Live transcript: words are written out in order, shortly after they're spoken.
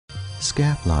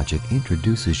Scafflogic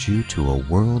introduces you to a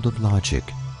world of logic.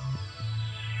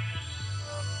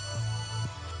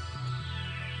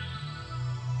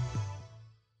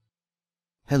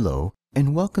 Hello,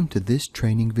 and welcome to this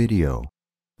training video.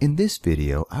 In this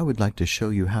video, I would like to show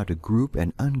you how to group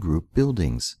and ungroup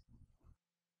buildings.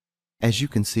 As you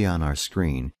can see on our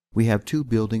screen, we have two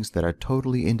buildings that are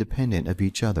totally independent of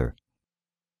each other.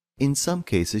 In some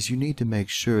cases, you need to make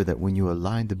sure that when you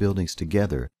align the buildings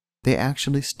together, they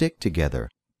actually stick together.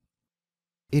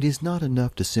 It is not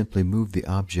enough to simply move the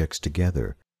objects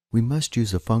together. We must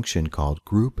use a function called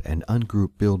group and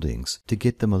ungroup buildings to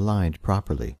get them aligned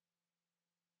properly.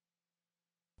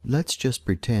 Let's just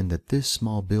pretend that this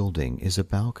small building is a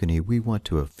balcony we want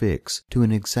to affix to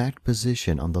an exact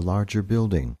position on the larger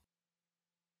building.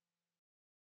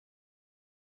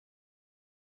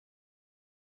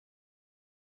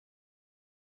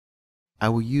 I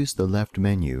will use the left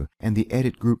menu and the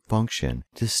Edit Group function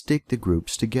to stick the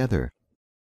groups together.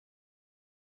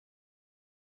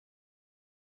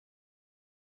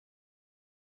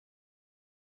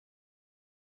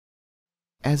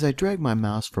 As I drag my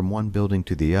mouse from one building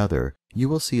to the other, you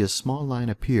will see a small line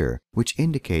appear which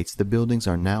indicates the buildings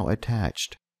are now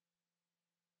attached.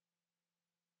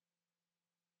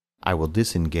 I will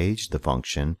disengage the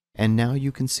function, and now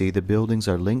you can see the buildings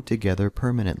are linked together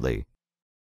permanently.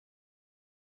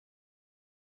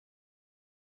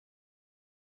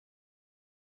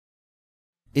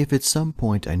 If at some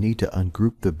point I need to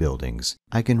ungroup the buildings,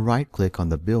 I can right-click on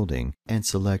the building and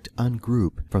select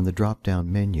Ungroup from the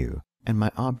drop-down menu, and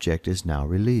my object is now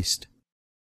released.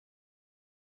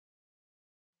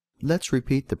 Let's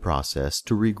repeat the process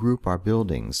to regroup our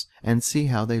buildings and see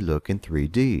how they look in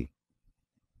 3D.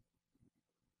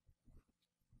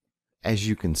 As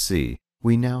you can see,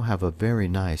 we now have a very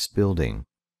nice building.